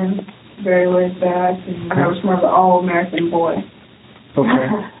Rican, very laid back, and Robert's more of the all-American boy. Okay.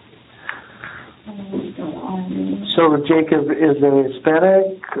 So Jacob is a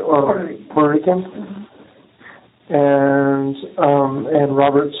Hispanic or Puerto Rican? Mm-hmm. And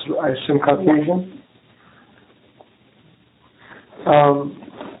Robert's, I assume, Caucasian?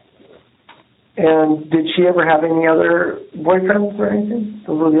 And did she ever have any other boyfriends or anything?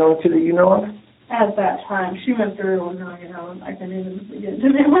 Those were the only two that you know of? At that time. She went through, I can't even begin to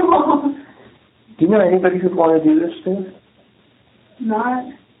name them all. Do you know anybody who'd want to do this too?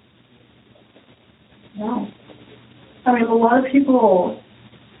 No. I mean, a lot of people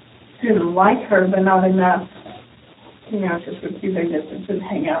didn't like her, but not enough, just to keep their distance and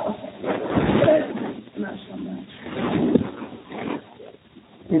hang out with her. But not so much.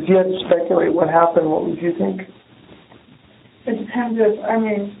 If you had to speculate what happened, what would you think? It depends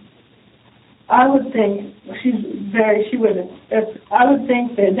I would think I would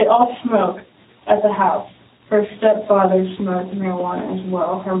think that they all smoke at the house. Her stepfather smoked marijuana as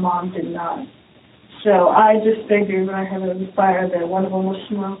well. Her mom did not. So I just figured when I heard of the fire that one of them was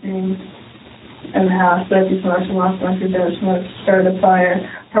smoking in the house. Becky smoked, her mom smoked, her dad smoked, started a fire.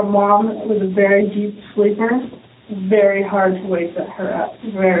 Her mom was a very deep sleeper. Very hard to wake her up.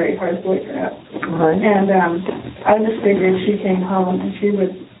 Very hard to wake her up. Right. And I just figured she came home and she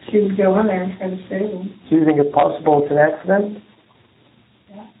would go in there and try to save him. Do you think it's possible it's an accident?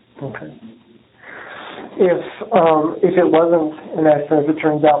 Yeah. Okay. If it wasn't an accident, if it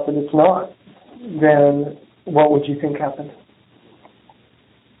turns out that it's not, then what would you think happened?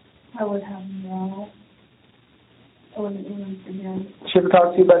 I would have no. I wouldn't even begin. She ever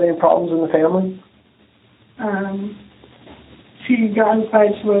talk to you about any problems in the family? She got in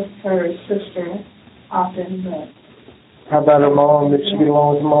fights with her sister often, but... How about her mom? Did she get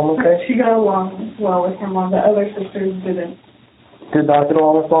along with her mom okay? She got along well with her mom. The other sisters didn't. Did not get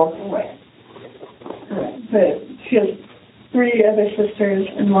along with mom? Right. But she has 3 other sisters,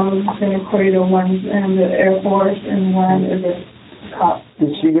 and one was in Ecuador, one's in the Air Force, and one is a cop.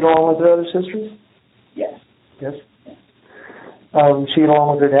 Did she get along with her other sisters? Yes. Yes. She get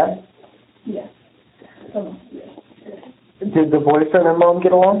along with her dad? Yes. Yes. Did the boyfriend and mom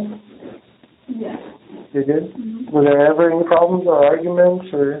get along? Yes. They did? Mm-hmm. Were there ever any problems or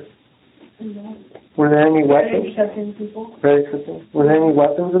arguments, or no. Were there any weapons? Very accepting people. Very accepting. Were there any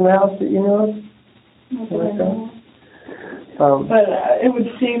weapons in the house that you know of? Nothing like that. But it would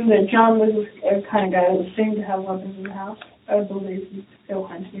seem that John was a kind of guy that would seem to have weapons in the house. I believe he'd go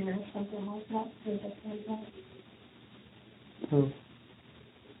hunting or something like that.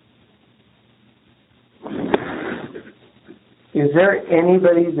 Is there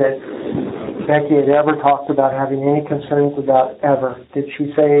anybody that Becky had ever talked about having any concerns about ever? Did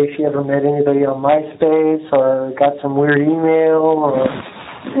she say she ever met anybody on MySpace or got some weird email? Or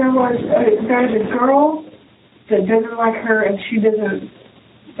There's a girl that doesn't like her, and she doesn't.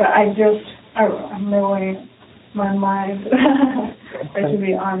 But I'm really my mind. To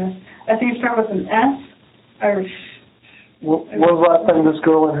be honest, I think it started with an S. When was the last time this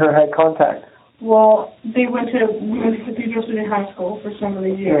girl and her had contact? Well, we went to Cathedral City High School for some of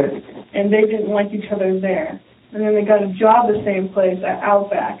the years, and they didn't like each other there. And then they got a job the same place at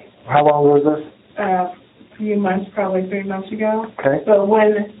Outback. How long was this? A few months, probably 3 months ago. Okay. But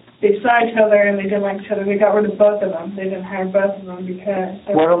when they saw each other and they didn't like each other, they got rid of both of them. They didn't hire both of them because...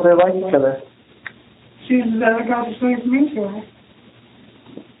 Why don't they like each other? She was the other girl just doing mean to her.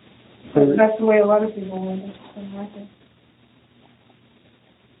 That's the way a lot of people live. Like it.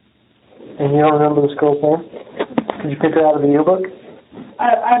 And you don't remember this girl's name? Did you pick her out of the yearbook?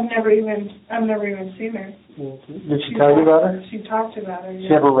 I've never even seen her. Mm-hmm. Did she tell you about her? She talked about her. Did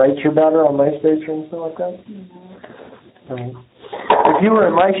she ever write you about her on MySpace or anything like that? No. If you were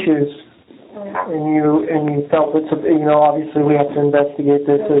in my shoes and you felt that obviously we have to investigate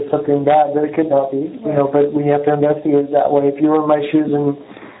this as something bad, but it could not be, but we have to investigate it that way. If you were in my shoes and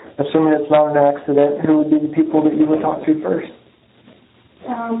assuming it's not an accident, who would be the people that you would talk to first?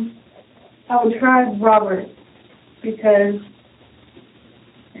 I would try Robert because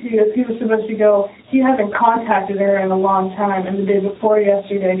he was supposed to go. He hasn't contacted her in a long time, and the day before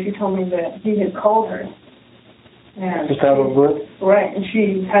yesterday, she told me that he had called her. And just out of the blue? Right, and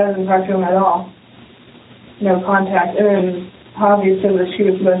she hasn't talked to him at all. No contact. And then Javi said that she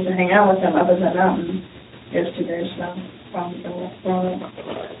was supposed to hang out with him up at the mountain yesterday, so probably.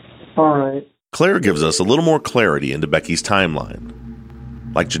 All right. Claire gives us a little more clarity into Becky's timeline.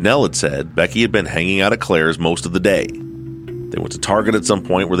 Like Janelle had said, Becky had been hanging out at Claire's most of the day. They went to Target at some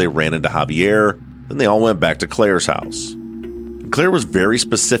point where they ran into Javier, then they all went back to Claire's house. And Claire was very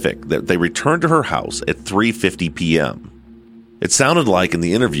specific that they returned to her house at 3:50 p.m. It sounded like in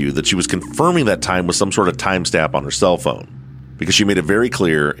the interview that she was confirming that time with some sort of timestamp on her cell phone, because she made it very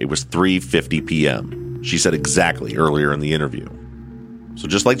clear it was 3:50 p.m. She said exactly earlier in the interview. So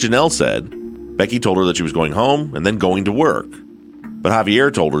just like Janelle said, Becky told her that she was going home and then going to work. But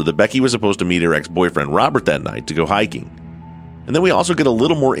Javier told her that Becky was supposed to meet her ex-boyfriend Robert that night to go hiking. And then we also get a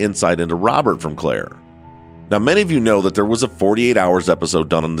little more insight into Robert from Claire. Now, many of you know that there was a 48 Hours episode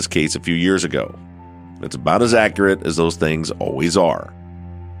done on this case a few years ago. It's about as accurate as those things always are.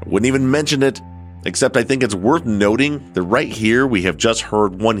 I wouldn't even mention it, except I think it's worth noting that right here we have just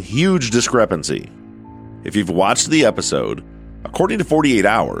heard one huge discrepancy. If you've watched the episode, according to 48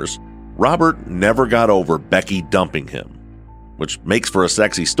 Hours, Robert never got over Becky dumping him, which makes for a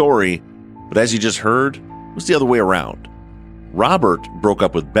sexy story, but as you just heard, it was the other way around. Robert broke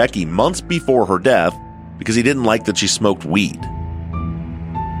up with Becky months before her death because he didn't like that she smoked weed.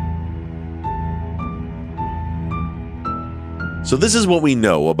 So this is what we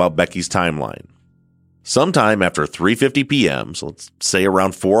know about Becky's timeline. Sometime after 3:50 p.m., so let's say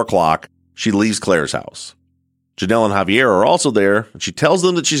around 4 o'clock, she leaves Claire's house. Janelle and Javier are also there, and she tells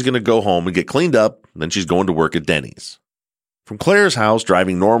them that she's going to go home and get cleaned up, and then she's going to work at Denny's. From Claire's house,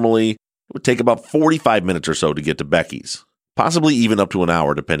 driving normally, it would take about 45 minutes or so to get to Becky's, possibly even up to an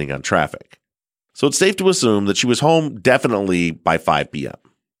hour depending on traffic. So it's safe to assume that she was home definitely by 5 p.m.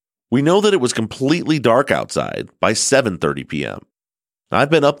 We know that it was completely dark outside by 7:30 p.m. Now, I've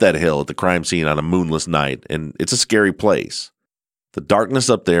been up that hill at the crime scene on a moonless night, and it's a scary place. The darkness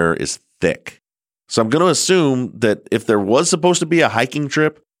up there is thick. So I'm going to assume that if there was supposed to be a hiking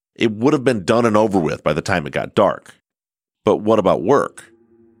trip, it would have been done and over with by the time it got dark. But what about work?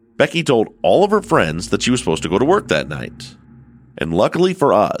 Becky told all of her friends that she was supposed to go to work that night. And luckily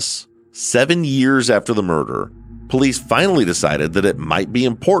for us, 7 years after the murder, police finally decided that it might be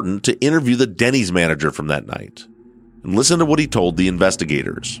important to interview the Denny's manager from that night. And listen to what he told the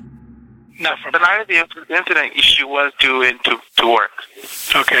investigators. Not from the night of the incident, she was due into work.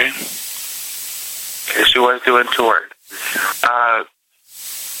 Okay. She was due into work.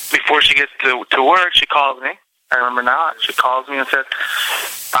 Before she gets to work, she calls me. I remember now. She calls me and says,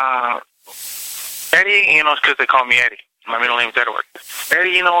 Eddie, because they call me Eddie. My middle name is Edward.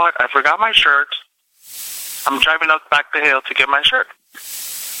 Eddie, you know what? I forgot my shirt. I'm driving up back the hill to get my shirt.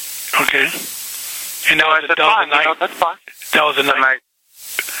 Okay. And that was the night. That's fine. That was the night.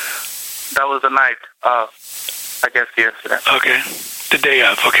 That was the night of, I guess, the incident. Okay. The day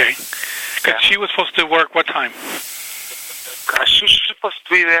of, okay. Because she was supposed to work what time? She was supposed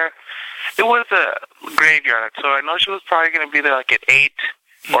to be there. It was a graveyard, so I know she was probably going to be there like at 8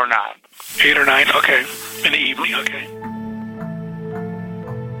 or 9. 8 or 9, okay. In the evening, okay.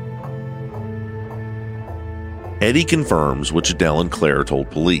 Eddie confirms what Jadelle and Claire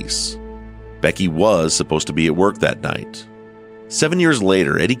told police. Becky was supposed to be at work that night. 7 years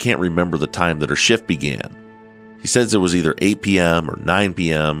later, Eddie can't remember the time that her shift began. He says it was either 8 p.m. or 9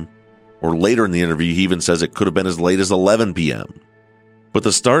 p.m., or later in the interview, he even says it could have been as late as 11 p.m. But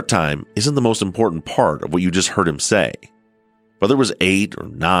the start time isn't the most important part of what you just heard him say. Whether it was 8 or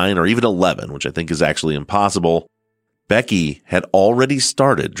 9 or even 11, which I think is actually impossible, Becky had already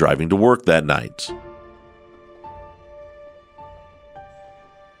started driving to work that night.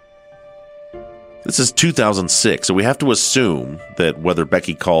 This is 2006, so we have to assume that whether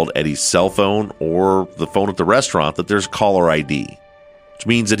Becky called Eddie's cell phone or the phone at the restaurant, that there's caller ID, which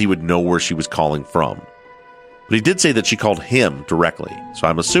means that he would know where she was calling from. But he did say that she called him directly, so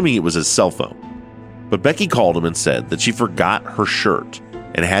I'm assuming it was his cell phone. But Becky called him and said that she forgot her shirt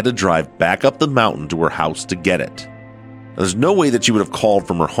and had to drive back up the mountain to her house to get it. Now, there's no way that she would have called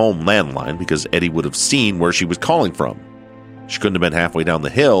from her home landline because Eddie would have seen where she was calling from. She couldn't have been halfway down the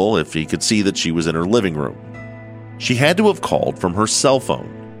hill if he could see that she was in her living room. She had to have called from her cell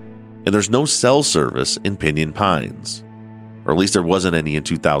phone, and there's no cell service in Pinyon Pines. Or at least there wasn't any in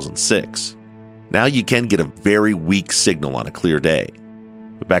 2006. Now you can get a very weak signal on a clear day,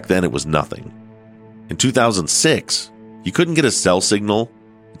 but back then it was nothing. In 2006, you couldn't get a cell signal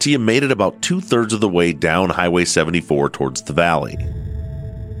until you made it about 2/3 of the way down Highway 74 towards the valley.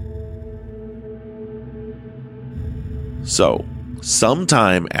 So,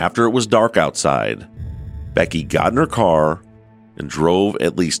 sometime after it was dark outside, Becky got in her car and drove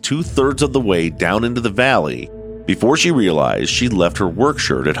at least 2/3 of the way down into the valley before she realized she'd left her work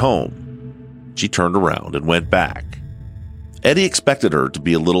shirt at home. She turned around and went back. Eddie expected her to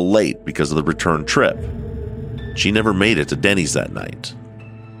be a little late because of the return trip. She never made it to Denny's that night.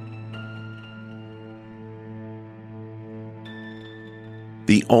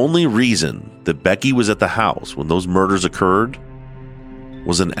 The only reason that Becky was at the house when those murders occurred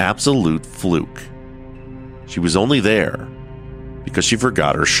was an absolute fluke. She was only there because she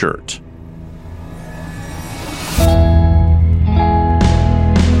forgot her shirt.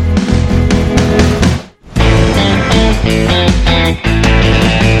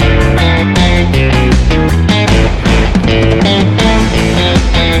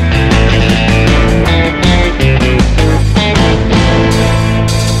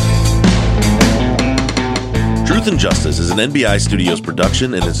 Truth and Justice is an NBI Studios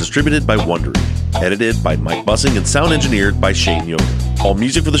production and is distributed by Wondery. Edited by Mike Bussing and sound engineered by Shane Yoder. All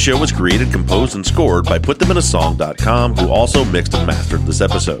music for the show was created, composed, and scored by PutThemInASong.com, who also mixed and mastered this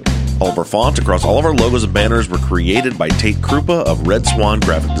episode. All of our fonts across all of our logos and banners were created by Tate Krupa of Red Swan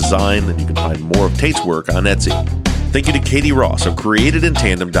Graphic Design, and you can find more of Tate's work on Etsy. Thank you to Katie Ross of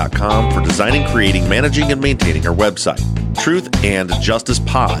CreatedInTandem.com for designing, creating, managing, and maintaining our website.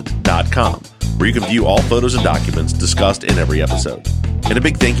 TruthAndJusticePod.com, where you can view all photos and documents discussed in every episode. And a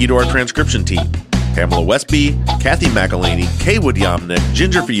big thank you to our transcription team: Pamela Westby, Kathy McElhaney, Kaywood Yomnick,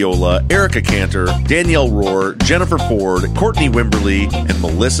 Ginger Fiola, Erica Cantor, Danielle Rohr, Jennifer Ford, Courtney Wimberly, and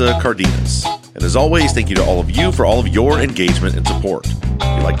Melissa Cardenas. And as always, thank you to all of you for all of your engagement and support.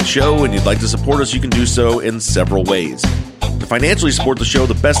 If you like the show and you'd like to support us, you can do so in several ways. To financially support the show,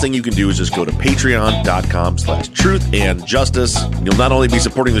 the best thing you can do is just go to patreon.com/truthandjustice. You'll not only be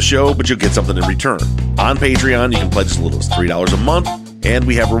supporting the show, but you'll get something in return. On Patreon, you can pledge as little as $3 a month, and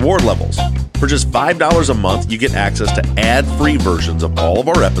we have reward levels. For just $5 a month, you get access to ad-free versions of all of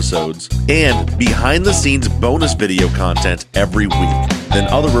our episodes and behind-the-scenes bonus video content every week. Then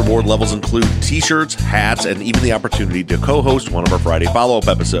other reward levels include t-shirts, hats, and even the opportunity to co-host one of our Friday follow-up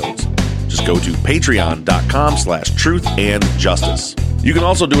episodes. Just go to patreon.com/truthandjustice. You can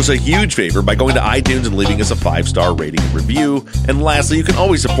also do us a huge favor by going to iTunes and leaving us a 5-star rating and review. And lastly, you can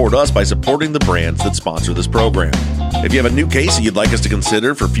always support us by supporting the brands that sponsor this program. If you have a new case that you'd like us to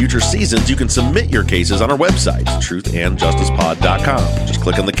consider for future seasons, you can submit your cases on our website, truthandjusticepod.com. Just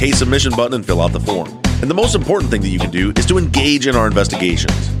click on the case submission button and fill out the form. And the most important thing that you can do is to engage in our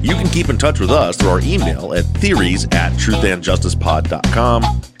investigations. You can keep in touch with us through our email at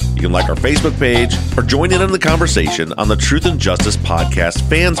theories@truthandjusticepod.com. You can like our Facebook page or join in on the conversation on the Truth and Justice Podcast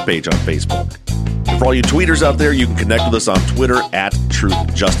fans page on Facebook. And for all you tweeters out there, you can connect with us on Twitter at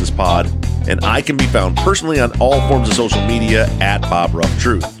TruthJusticePod. And I can be found personally on all forms of social media at Bob Ruff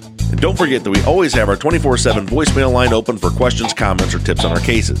Truth. And don't forget that we always have our 24/7 voicemail line open for questions, comments, or tips on our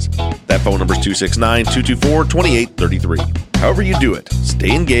cases. That phone number is 269-224-2833. However you do it,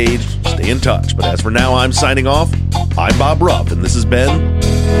 stay engaged, stay in touch. But as for now, I'm signing off. I'm Bob Ruff, and this has been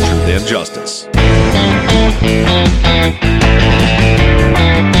Truth and Justice.